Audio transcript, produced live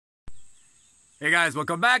Hey guys,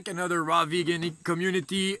 welcome back. Another raw vegan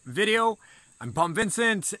community video. I'm Palm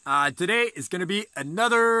Vincent. Today is going to be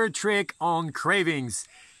another trick on cravings.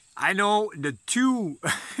 I know two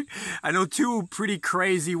pretty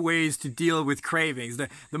crazy ways to deal with cravings.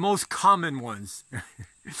 The most common ones.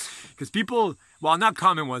 Because people, well, not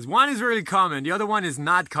common ones. One is really common. The other one is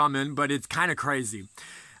not common, but it's kind of crazy.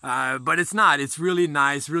 But it's not. It's really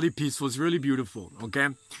nice, really peaceful. It's really beautiful. Okay.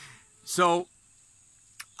 So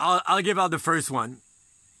I'll give out the first one.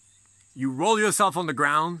 You roll yourself on the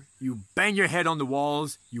ground, you bang your head on the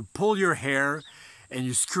walls, you pull your hair, and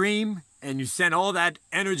you scream, and you send all that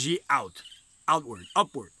energy outward,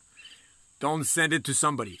 upward. Don't send it to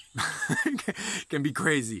somebody. It can be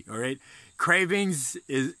crazy, all right? Cravings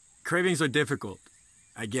are difficult.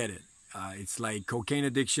 I get it. It's like cocaine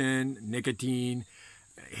addiction, nicotine,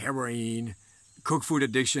 heroin, cooked food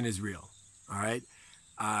addiction is real, all right?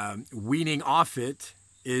 Weaning off it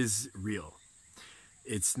is real.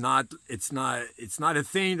 It's not a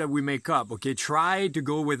thing that we make up. Okay, try to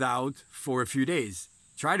go without for a few days.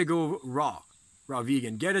 Try to go raw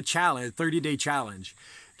vegan. Get a challenge, 30-day challenge.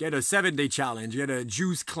 Get a 7-day challenge. Get a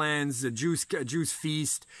juice cleanse, a juice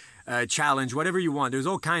feast challenge. Whatever you want. There's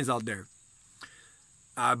all kinds out there.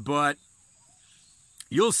 But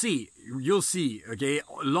you'll see. Okay,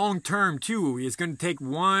 long term too. It's going to take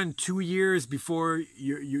 1-2 years before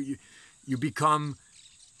you become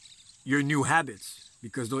your new habits,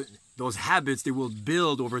 because those habits, they will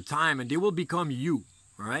build over time and they will become you.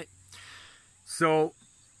 All right. So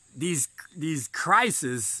these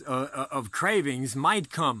crises of cravings might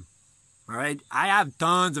come. All right. I have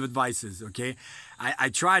tons of advices. Okay. I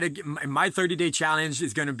try to my 30-day challenge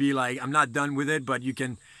is going to be like, I'm not done with it, but you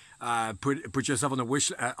can put yourself on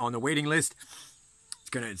the waiting list.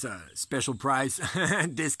 It's a special price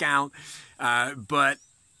discount, but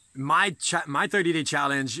my 30-day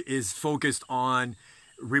challenge is focused on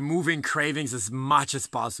removing cravings as much as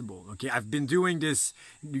possible. Okay, I've been doing this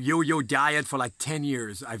yo-yo diet for like 10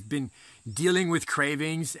 years. I've been dealing with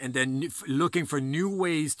cravings and then looking for new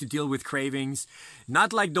ways to deal with cravings.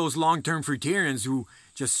 Not like those long-term fruitarians who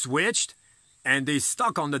just switched and they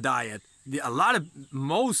stuck on the diet.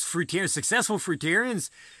 Most fruitarians, successful fruitarians,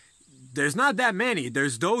 there's not that many.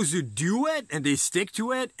 There's those who do it and they stick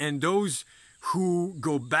to it, and those who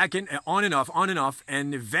go back and on and off,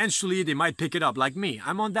 and eventually they might pick it up, like me.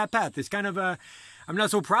 I'm on that path. It's kind of I'm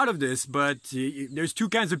not so proud of this, but there's two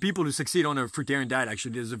kinds of people who succeed on a fruitarian diet,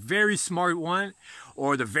 actually. There's a very smart one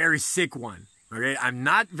or the very sick one, okay? I'm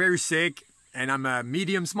not very sick, and I'm a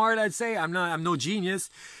medium smart, I'd say. I'm no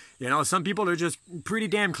genius. You know, some people are just pretty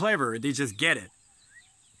damn clever. They just get it.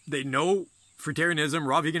 They know fruitarianism,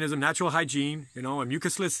 raw veganism, natural hygiene, you know, a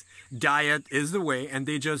mucusless diet is the way, and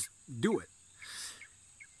they just do it.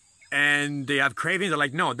 And they have cravings. They're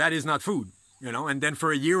like, no, that is not food, you know. And then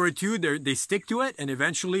for a year or two, they stick to it, and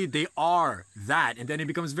eventually they are that, and then it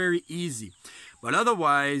becomes very easy. But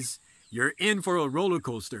otherwise, you're in for a roller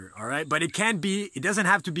coaster, all right? But it doesn't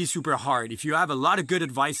have to be super hard. If you have a lot of good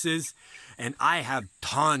advices, and I have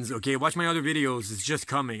tons, okay? Watch my other videos, it's just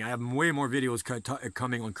coming. I have way more videos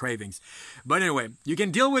coming on cravings. But anyway, you can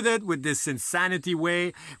deal with it with this insanity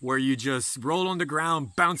way where you just roll on the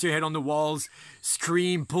ground, bounce your head on the walls,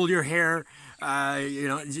 scream, pull your hair, you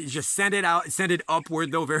know, just send it out, send it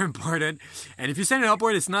upward though, very important. And if you send it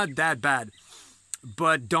upward, it's not that bad.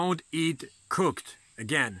 But don't eat cooked.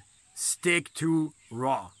 Again, stick to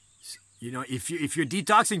raw. You know, if you're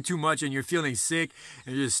detoxing too much and you're feeling sick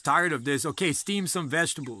and you're just tired of this, okay, steam some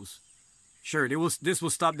vegetables. Sure, this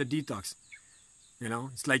will stop the detox. You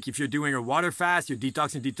know, it's like if you're doing a water fast, you're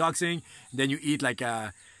detoxing, then you eat like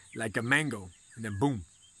a mango, and then boom,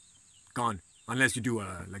 gone. Unless you do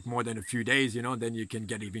like more than a few days, you know, then you can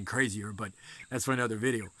get even crazier. But that's for another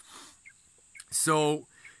video. So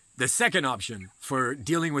the second option for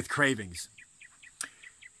dealing with cravings,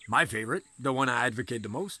 my favorite, the one I advocate the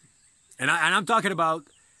most. And I'm talking about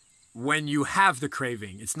when you have the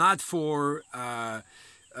craving. It's not for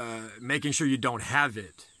making sure you don't have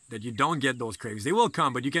it, that you don't get those cravings. They will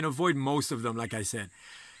come, but you can avoid most of them, like I said.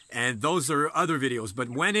 And those are other videos. But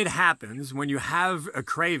when it happens, when you have a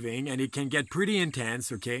craving, and it can get pretty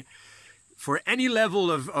intense, okay? For any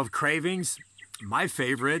level of cravings, my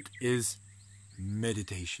favorite is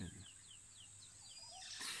meditation.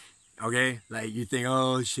 Okay, like you think,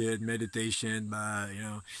 oh shit, meditation, but you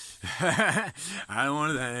know, I don't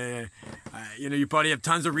want to, you know, you probably have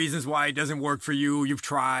tons of reasons why it doesn't work for you. You've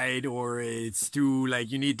tried, or it's too,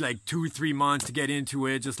 like, you need like 2-3 months to get into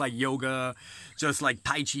it, just like yoga, just like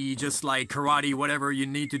Tai Chi, just like karate, whatever. You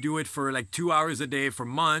need to do it for like 2 hours a day for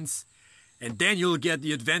months. and then you'll get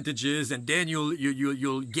the advantages, and then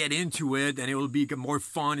you'll get into it, and it will be more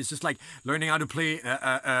fun. It's just like learning how to play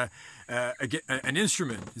an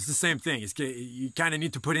instrument. It's the same thing. You kind of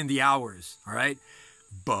need to put in the hours, all right?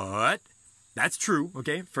 But that's true,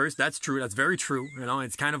 okay? First, that's true. That's very true. You know,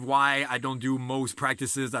 it's kind of why I don't do most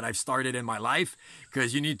practices that I've started in my life,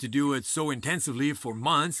 because you need to do it so intensively for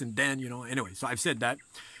months, and then, you know, anyway, so I've said that.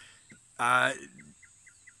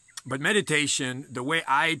 But meditation, the way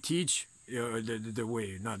I teach, the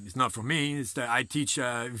way, it's not for me, it's that I teach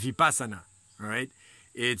Vipassana, all right?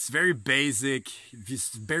 It's very basic,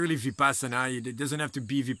 it's barely Vipassana, it doesn't have to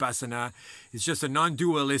be Vipassana, it's just a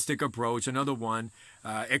non-dualistic approach, another one.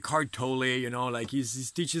 Eckhart Tolle, you know, like he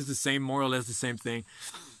teaches the same, more or less the same thing.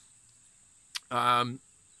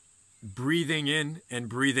 Breathing in and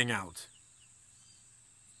breathing out.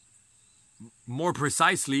 More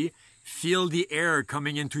precisely, feel the air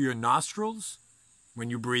coming into your nostrils when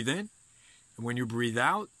you breathe in. And when you breathe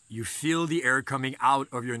out, you feel the air coming out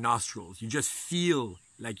of your nostrils. You just feel,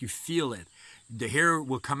 like you feel it. The air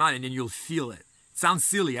will come out and then you'll feel it. It sounds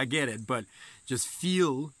silly, I get it, but just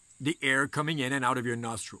feel the air coming in and out of your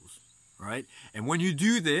nostrils, all right? And when you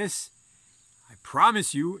do this, I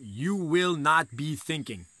promise you, you will not be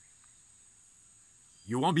thinking.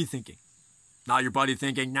 You won't be thinking. Now your body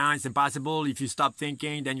thinking, nah, it's impossible. If you stop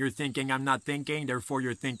thinking, then you're thinking, I'm not thinking, therefore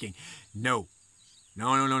you're thinking. No.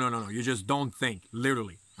 No. You just don't think,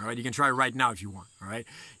 literally, all right? You can try it right now if you want, all right?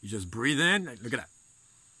 You just breathe in. Look at that.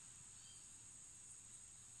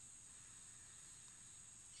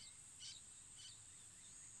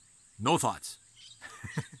 No thoughts.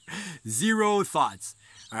 Zero thoughts.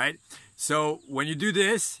 All right. So when you do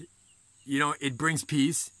this, you know, it brings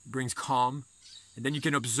peace, it brings calm, and then you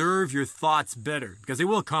can observe your thoughts better, because they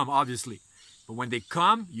will come, obviously. But when they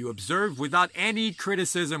come, you observe without any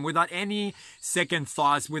criticism, without any second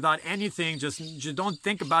thoughts, without anything. Just don't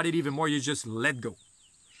think about it even more. You just let go.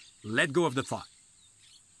 Let go of the thought.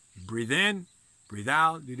 Breathe in, breathe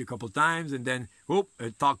out, do it a couple times, and then, whoop, a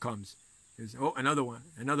thought comes. Oh, another one,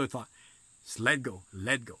 another thought. Just let go,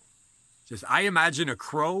 let go. Just, I imagine a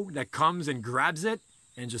crow that comes and grabs it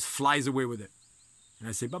and just flies away with it. And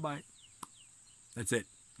I say, bye-bye. That's it.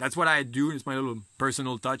 That's what I do. It's my little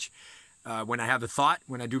personal touch. When I have a thought,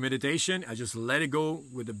 when I do meditation, I just let it go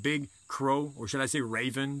with a big crow, or should I say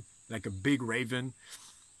raven, like a big raven.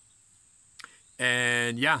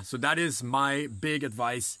 And yeah, so that is my big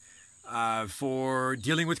advice for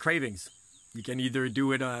dealing with cravings. You can either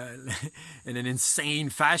do it in an insane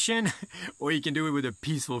fashion, or you can do it with a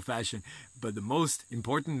peaceful fashion. But the most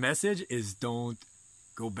important message is don't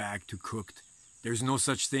go back to cooked. There's no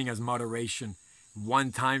such thing as moderation.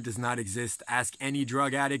 One time does not exist. Ask any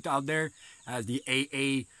drug addict out there, as the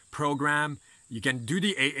AA program. You can do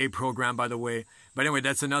the AA program, by the way. But anyway,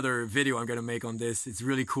 that's another video I'm going to make on this. It's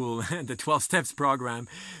really cool. The 12 steps program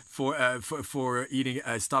for eating,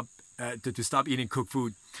 to stop eating cooked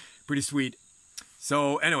food. Pretty sweet.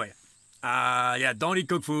 So anyway, yeah, don't eat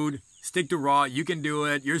cooked food. Stick to raw. You can do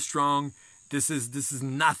it. You're strong. This is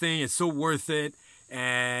nothing. It's so worth it.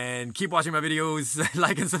 And keep watching my videos.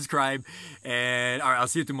 Like and subscribe. And all right, I'll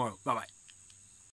see you tomorrow. Bye-bye.